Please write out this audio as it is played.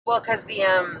Well, because the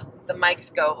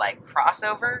mics go like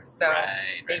crossover, so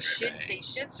Right, they right, should right. they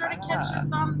should sort of catch Ah,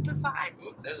 us on the sides.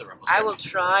 ooh, there's a rumble I strip. will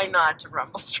try not to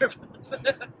rumble strip us.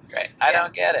 Great. I Yeah.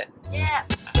 don't get it. Yeah.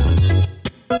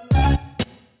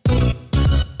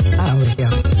 I was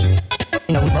young.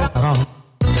 You know, we both are wrong.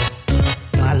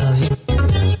 You know, I love you.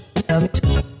 You love me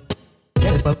too.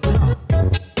 That's what we're on.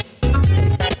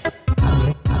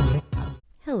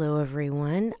 Hello,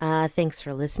 everyone. Thanks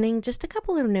for listening. Just a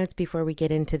couple of notes before we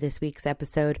get into this week's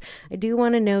episode. I do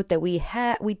want to note that we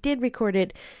did record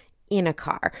it in a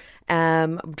car,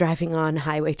 driving on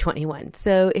Highway 21.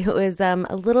 So it was there's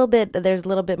a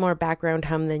little bit more background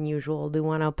hum than usual. Do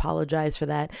want to apologize for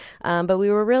that. But we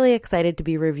were really excited to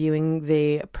be reviewing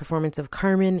the performance of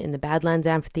Carmen in the Badlands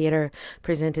Amphitheater,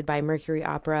 presented by Mercury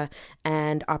Opera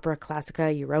and Opera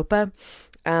Classica Europa.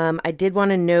 I did want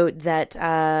to note that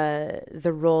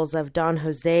the roles of Don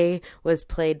Jose was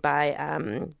played by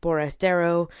Boris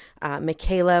Darrow.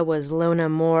 Michaela was Lona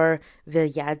Moore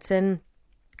Viljadsen.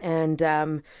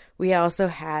 And we also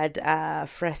had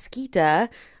Fresquita,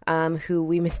 who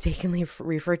we mistakenly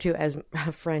refer to as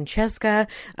Francesca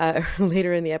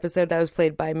later in the episode. That was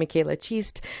played by Michaela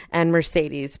Chist, and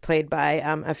Mercedes, played by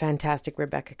a fantastic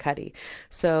Rebecca Cuddy.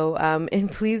 So,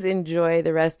 and please enjoy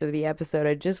the rest of the episode.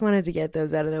 I just wanted to get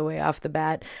those out of the way off the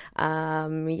bat.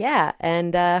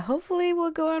 And hopefully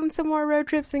we'll go on some more road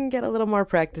trips and get a little more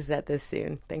practice at this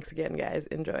soon. Thanks again, guys.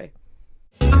 Enjoy.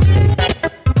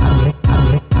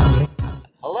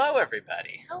 Hello,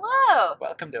 everybody. Hello.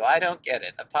 Welcome to I Don't Get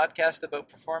It, a podcast about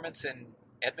performance in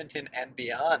Edmonton and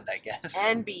beyond, I guess.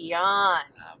 And beyond.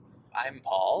 I'm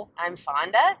Paul. I'm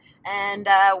Fonda, and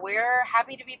we're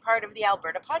happy to be part of the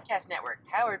Alberta Podcast Network,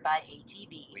 powered by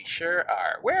ATB. We sure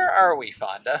are. Where are we,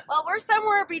 Fonda? Well, we're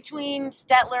somewhere between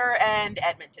Stettler and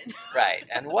Edmonton. Right,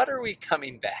 and what are we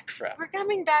coming back from? We're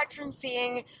coming back from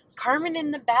seeing Carmen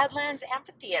in the Badlands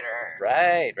Amphitheater.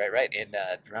 Right, in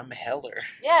Drumheller.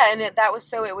 Yeah, and it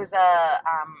was a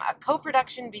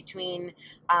co-production between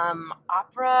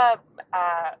Opera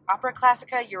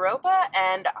Classica Europa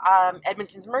and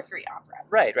Edmonton's Mercury Opera.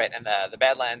 Right, and the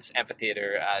Badlands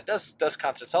Amphitheater does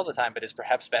concerts all the time, but is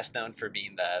perhaps best known for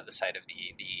being the site of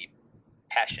the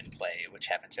Passion Play, which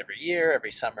happens every year,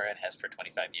 every summer, and has for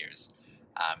 25 years.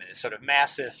 It is sort of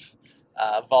massive,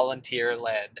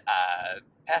 volunteer-led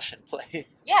Passion Play.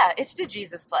 Yeah, it's the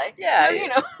Jesus play. Yeah, so, you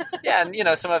know. Yeah,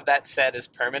 and some of that set is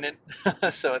permanent,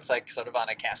 so it's like sort of on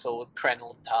a castle with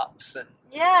crenelled tops and.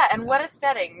 Yeah, and what a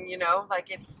setting, like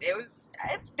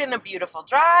it's been a beautiful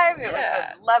drive. It was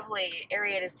a lovely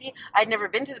area to see. I'd never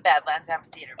been to the Badlands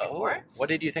Amphitheater before. Oh, what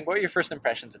did you think? What were your first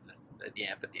impressions of the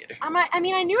amphitheater? I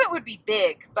mean, I knew it would be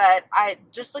big, but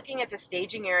just looking at the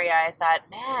staging area, I thought,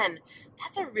 man,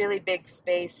 that's a really big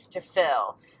space to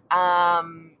fill.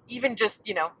 Even just,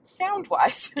 sound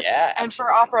wise. Yeah. And for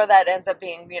opera, that ends up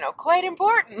being, quite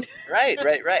important. Right.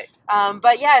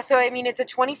 But yeah, so I mean, it's a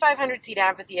 2,500 seat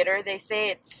amphitheater. They say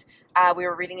it's, we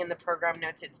were reading in the program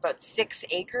notes, it's about 6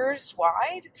 acres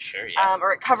wide. Sure, yeah.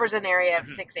 Or it covers an area of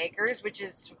 6 acres, which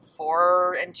is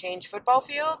 4 and change football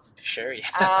fields. Sure,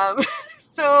 yeah.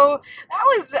 So that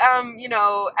was,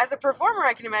 as a performer,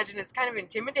 I can imagine it's kind of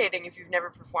intimidating if you've never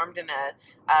performed in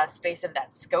a space of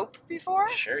that scope before.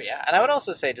 Sure, yeah. And I would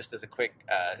also say, just as a quick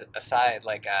aside,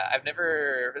 I've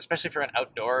never, especially for an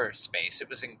outdoor space, it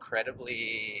was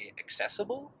incredibly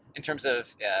accessible in terms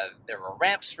of there were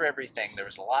ramps for everything. There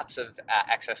was lots of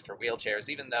access for wheelchairs.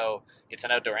 Even though it's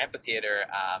an outdoor amphitheater,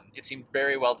 it seemed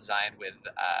very well designed with,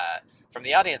 from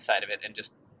the audience side of it, and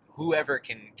just whoever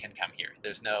can come here.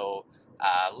 There's no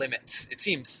limits. It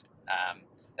seems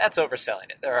that's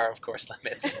overselling it. There are, of course,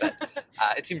 limits, but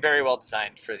it seemed very well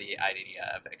designed for the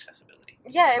idea of accessibility.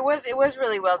 Yeah, it was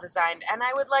really well designed, and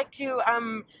I would like to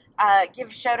give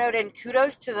a shout out and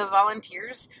kudos to the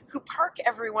volunteers who park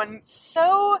everyone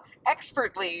so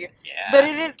expertly that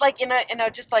it is like in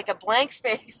a just like a blank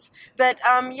space that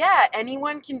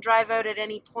anyone can drive out at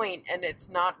any point, and it's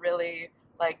not really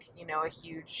like a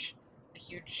huge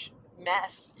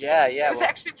mess. Yeah. It was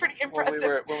actually pretty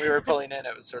impressive. When we were pulling in,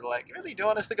 it was sort of like, really, do you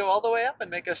want us to go all the way up and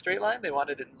make a straight line? They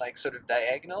wanted it in like sort of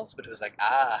diagonals, but it was like,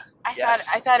 I yes.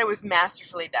 thought it was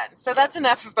masterfully done. So that's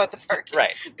enough about the parking.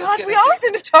 Right. God, we always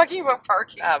end up talking about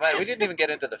parking. But we didn't even get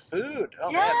into the food.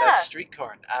 Oh man, that street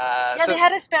corn. They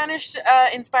had a Spanish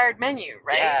inspired menu,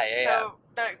 right? Yeah. So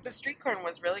the street corn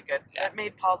was really good. Yeah. That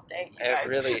made Paul's day. It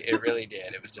really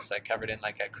did. It was just like covered in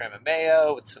like a crema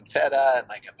mayo with some feta and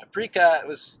like a paprika.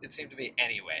 It seemed to be.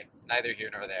 Anyway, neither here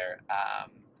nor there.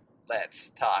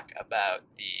 Let's talk about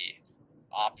the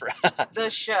opera. The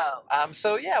show.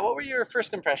 So yeah, what were your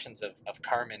first impressions of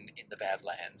Carmen in the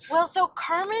Badlands? Well, so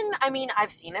Carmen, I mean,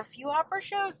 I've seen a few opera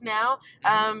shows now.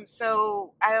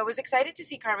 So I was excited to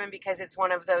see Carmen because it's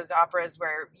one of those operas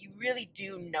where you really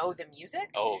do know the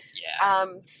music. Oh, yeah.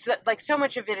 So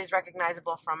much of it is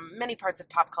recognizable from many parts of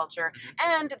pop culture.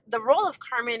 And the role of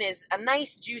Carmen is a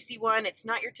nice, juicy one. It's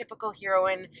not your typical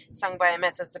heroine sung by a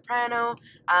mezzo-soprano.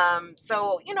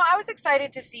 So, I was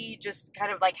excited to see just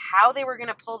kind of like how they were going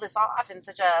to pull this off in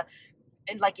such a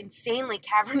insanely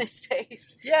cavernous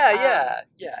space. Yeah.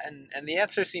 And the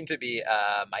answer seemed to be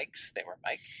mics. They were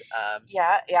mic'd.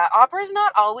 Yeah. Opera's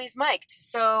not always mic'd.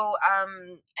 So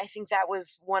I think that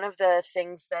was one of the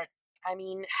things that,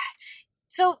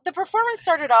 so the performance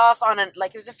started off on it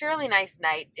was a fairly nice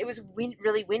night. It was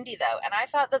really windy though. And I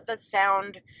thought that the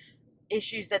sound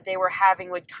issues that they were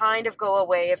having would kind of go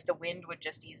away if the wind would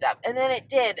just ease up. And then it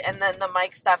did. And then the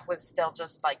mic stuff was still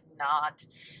just not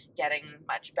getting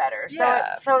much better.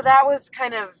 Yeah. So that was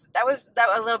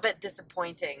a little bit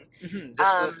disappointing. This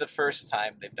was the first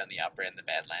time they've done the opera in the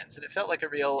Badlands, and it felt like a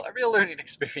real learning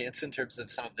experience in terms of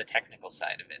some of the technical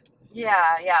side of it.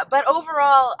 Yeah. But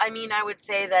overall, I would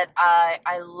say that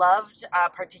I loved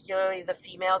particularly the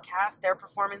female cast. Their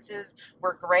performances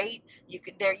were great. You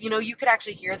could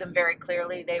actually hear them very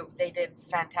clearly. They did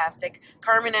fantastic.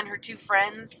 Carmen and her two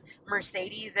friends,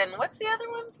 Mercedes, and what's the other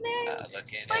one's name?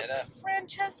 Looking it's it up.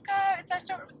 Francesca. It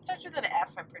starts with an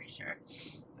F, I'm pretty sure.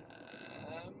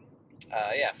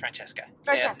 Francesca.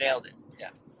 Nailed it. Yeah.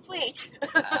 Sweet.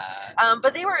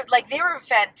 But they were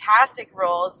fantastic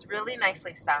roles, really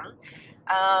nicely sung.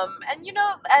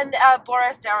 And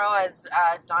Boris Darrow as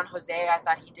Don Jose, I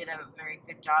thought he did a very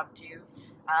good job too.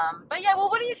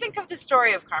 What do you think of the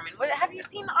story of Carmen? Have you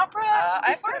seen opera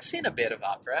before? I've seen a bit of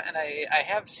opera, and I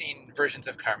have seen versions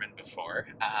of Carmen before.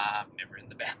 Never in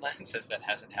the Badlands, as that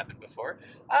hasn't happened before.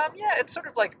 It's sort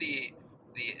of like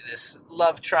this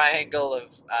love triangle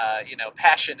of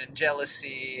passion and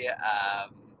jealousy.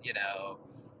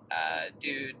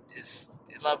 Dude is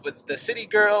in love with the city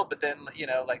girl, but then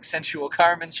sensual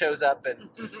Carmen shows up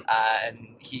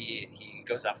and he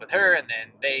goes off with her, and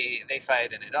then they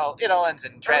fight, and it all ends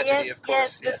in tragedy. Of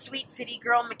course, the sweet city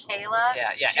girl Michaela.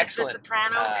 She's excellent. The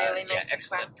soprano, really nice.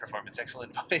 Excellent performance,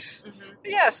 excellent voice.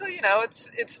 Mm-hmm. So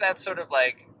it's that sort of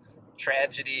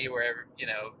tragedy where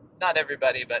not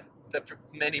everybody, but the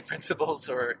many principals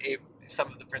or some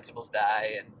of the principals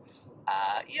die, and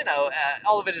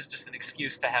all of it is just an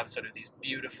excuse to have sort of these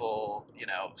beautiful,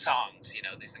 songs,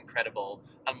 these incredible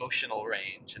emotional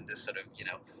range, and this sort of,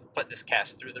 put this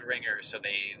cast through the ringer so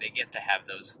they get to have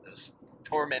those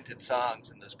tormented songs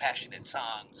and those passionate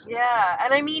songs. Yeah,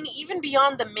 and even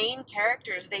beyond the main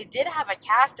characters, they did have a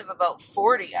cast of about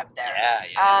 40 up there.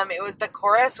 Yeah. The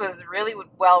chorus was really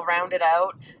well rounded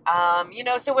out.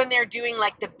 So when they're doing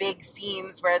the big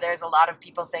scenes where there's a lot of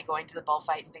people, say, going to the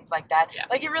bullfight and things like that,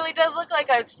 it really does look like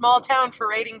a small town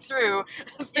parading through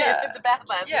the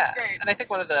Badlands. Yeah, it's great. And I think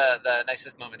one of the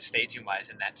nicest moments staging-wise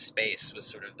in that space was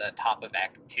sort of the top of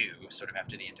Act 2, sort of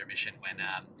after the intermission, when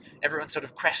everyone sort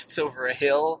of crests over a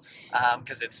hill,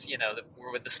 because it's,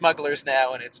 we're with the smugglers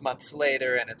now, and it's months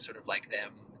later, and it's sort of like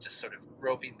them just sort of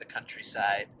roving the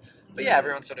countryside. But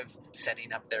everyone's sort of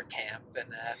setting up their camp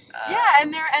and that.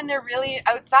 And they're really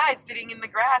outside, sitting in the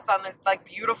grass on this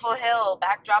beautiful hill,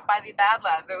 backdrop by the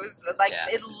Badlands. It was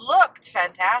it looked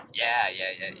fantastic.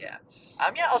 Yeah.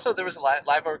 Also, there was a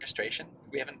live orchestration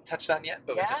we haven't touched on yet,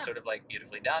 but it was just sort of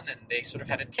beautifully done, and they sort of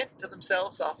had a tent to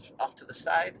themselves off to the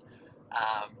side,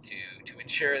 to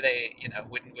ensure they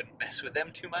wouldn't mess with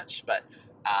them too much. But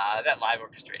that live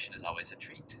orchestration is always a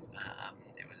treat.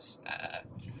 It was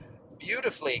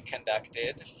beautifully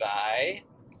conducted by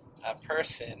a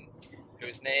person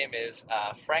whose name is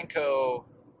Franco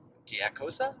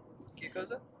Giacosa.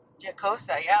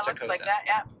 Giacosa, yeah, it looks like that,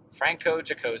 yeah. Franco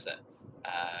Giacosa,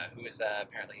 who is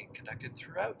apparently conducted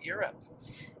throughout Europe.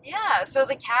 Yeah, so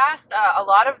the cast, a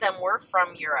lot of them were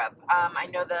from Europe. I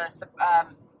know the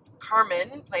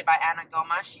Carmen, played by Ana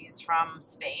Goma, she's from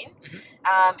Spain.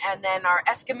 Mm-hmm. And then our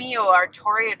Escamillo, our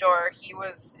Toreador,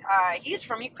 he's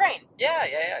from Ukraine.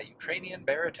 Yeah, Ukrainian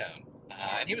baritone.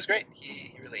 And he was great.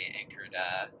 He really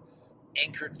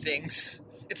anchored things.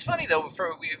 It's funny, though,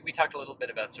 we talked a little bit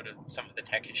about sort of some of the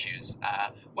tech issues.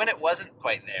 When it wasn't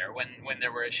quite there, when there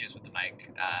were issues with the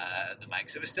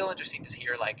mics, it was still interesting to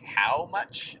hear how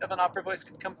much of an opera voice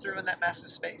could come through in that massive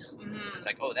space. Mm-hmm. It's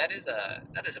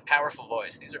that is a powerful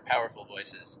voice. These are powerful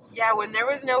voices. Yeah, when there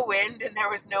was no wind and there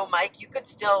was no mic, you could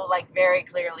still very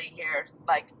clearly hear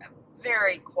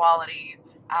very quality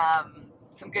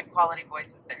some good quality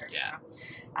voices there. Yeah. So.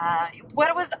 I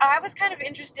was kind of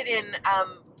interested in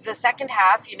the second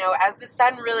half, as the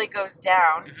sun really goes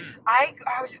down. Mm-hmm. I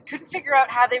couldn't figure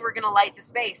out how they were going to light the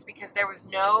space because there's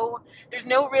no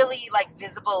really like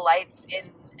visible lights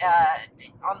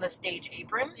on the stage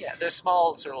apron. Yeah, there's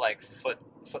small sort of like foot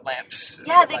lamps.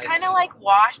 Yeah, they kind of like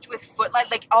washed with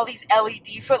footlight, like all these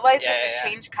LED footlights, which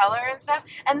would change color and stuff.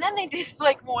 And then they did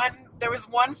like there was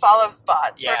one follow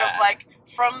spot, sort of like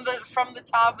from the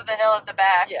top of the hill at the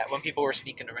back. Yeah, when people were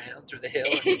sneaking around through the hill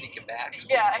and sneaking back.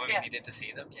 When we needed to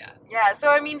see them. Yeah. Yeah. So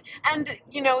I mean, and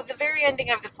the very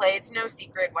ending of the play, it's no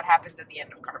secret what happens at the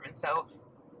end of Carmen. So.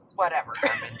 Whatever.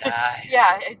 Carmen dies.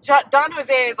 Yeah, Don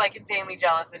Jose is like insanely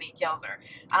jealous and he kills her.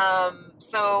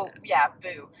 So yeah,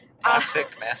 boo.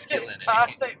 Toxic masculinity.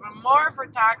 More for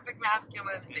toxic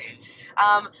masculinity.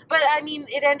 But I mean,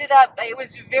 it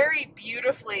was very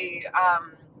beautifully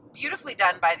done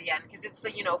by the end because it's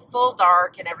the full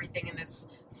dark and everything in this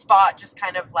spot just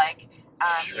kind of like.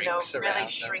 Really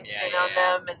shrinks in on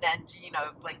them, and then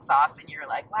blinks off, and you're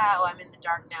like, "Wow, I'm in the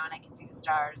dark now, and I can see the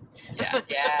stars."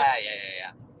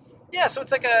 Yeah, so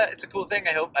it's a cool thing.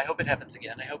 I hope it happens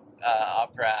again. I hope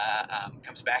opera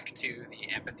comes back to the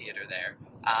amphitheater there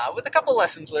with a couple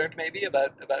lessons learned maybe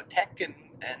about tech and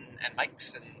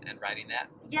mics and writing that.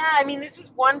 Yeah, I mean this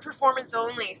was one performance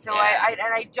only, so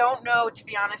I don't know, to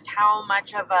be honest, how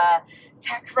much of a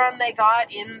tech run they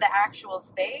got in the actual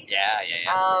space. Yeah.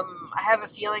 I have a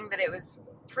feeling that it was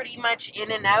pretty much in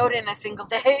and out in a single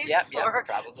day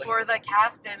for the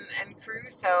cast and crew.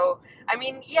 So I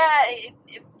mean, for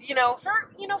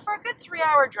a good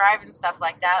 3-hour drive and stuff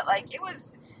like that, like it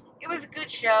was a good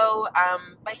show.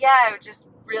 But I just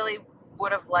really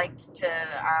would have liked to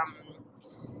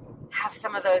have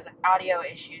some of those audio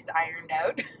issues ironed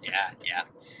out. Yeah.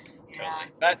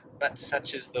 Totally. But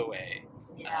such is the way.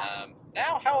 Yeah.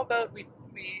 Now how about we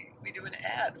do an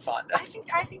ad, Fonda? I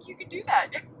think you could do that.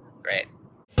 Great.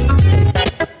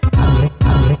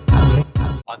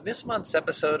 On this month's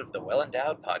episode of the Well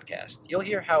Endowed podcast, you'll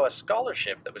hear how a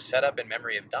scholarship that was set up in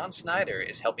memory of Don Snyder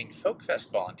is helping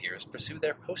FolkFest volunteers pursue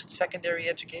their post-secondary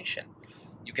education.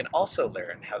 You can also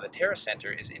learn how the Terra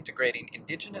Center is integrating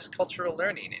Indigenous cultural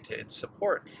learning into its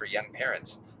support for young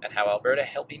parents, and how Alberta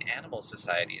Helping Animals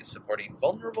Society is supporting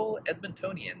vulnerable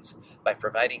Edmontonians by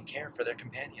providing care for their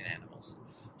companion animals.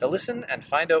 To listen and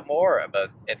find out more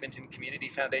about Edmonton Community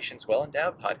Foundation's Well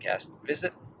Endowed podcast,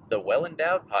 visit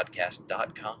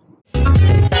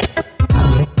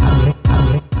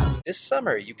thewellendowedpodcast.com. This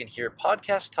summer, you can hear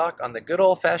podcast talk on the good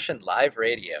old-fashioned live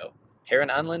radio.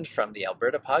 Karen Unland from the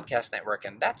Alberta Podcast Network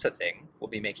and That's a Thing will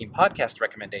be making podcast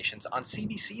recommendations on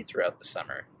CBC throughout the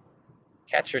summer.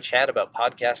 Catch her chat about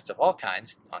podcasts of all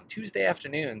kinds on Tuesday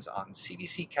afternoons on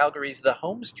CBC Calgary's The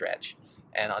Home Stretch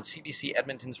and on CBC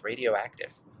Edmonton's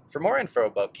Radioactive. For more info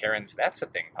about Karen's That's a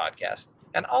Thing podcast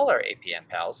and all our APN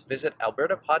pals, visit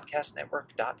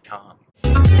albertapodcastnetwork.com.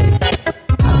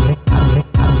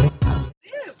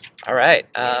 All right.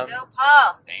 There you go,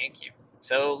 Paul. Thank you.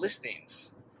 So,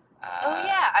 listings.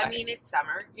 I mean, it's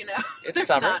summer, It's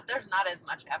summer. There's not as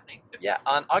much happening. Yeah,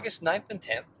 on August 9th and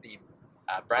 10th, the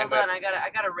Brian Hold on, I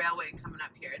got a railway coming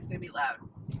up here. It's going to be loud.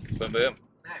 Boom, boom.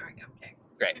 There we go. Okay.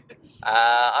 Great.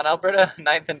 On August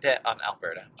 9th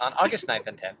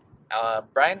and 10th,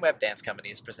 Brian Webb Dance Company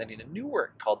is presenting a new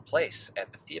work called Place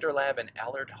at the Theatre Lab in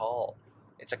Allard Hall.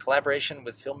 It's a collaboration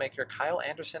with filmmaker Kyle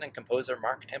Anderson and composer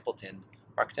Mark Templeton.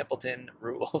 Mark Templeton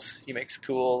rules. He makes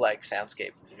cool,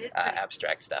 soundscape,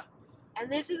 abstract stuff. And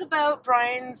this is about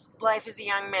Brian's life as a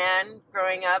young man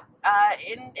growing up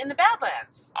in the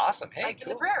Badlands. Awesome. Hey, in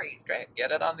the prairies. Great.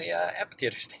 Get it on the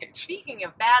amphitheater stage. Speaking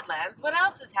of Badlands, what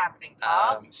else is happening,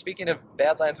 Paul? Speaking of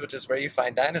Badlands, which is where you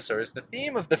find dinosaurs, the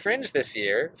theme of the Fringe this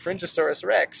year, Fringosaurus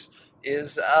Rex,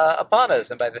 is upon us.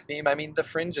 And by the theme, I mean the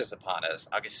Fringe is upon us.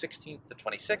 August 16th to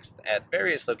 26th at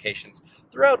various locations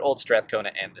throughout Old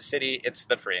Strathcona and the city. It's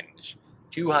the Fringe.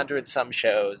 200 some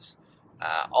shows.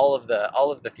 All of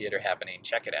the theater happening.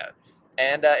 Check it out.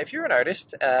 And if you're an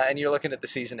artist and you're looking at the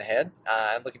season ahead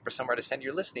and looking for somewhere to send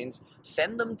your listings,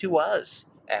 send them to us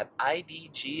at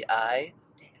idgidance,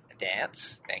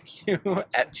 thank you,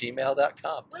 at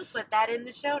gmail.com. We'll put that in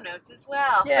the show notes as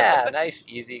well. Yeah, nice,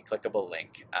 easy, clickable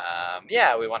link.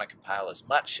 We want to compile as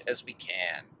much as we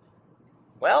can.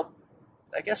 Well,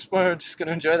 I guess we're just going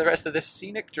to enjoy the rest of this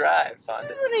scenic drive, Fonda.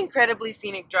 This is an incredibly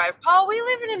scenic drive. Paul, we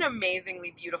live in an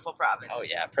amazingly beautiful province. Oh,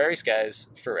 yeah. Prairie skies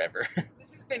forever.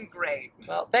 This has been great.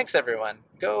 Well, thanks, everyone.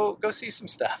 Go see some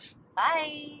stuff.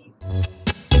 Bye.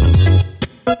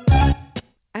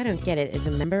 I Don't Get It is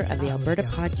a member of the Alberta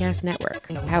Podcast Network,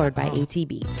 powered by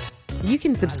ATB. You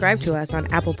can subscribe to us on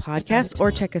Apple Podcasts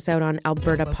or check us out on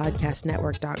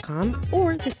albertapodcastnetwork.com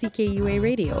or the CKUA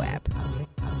radio app.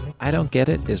 I Don't Get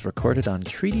It is recorded on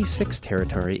Treaty 6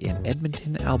 territory in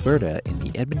Edmonton, Alberta, in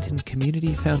the Edmonton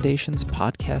Community Foundation's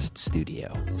podcast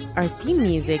studio. Our theme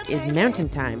music is Mountain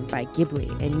Time by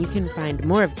Ghibli, and you can find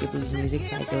more of Ghibli's music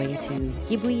by going to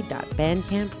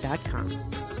ghibli.bandcamp.com.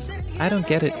 I Don't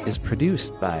Get It is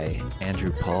produced by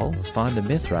Andrew Paul, Fonda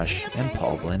Mithrush, and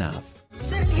Paul Blenov.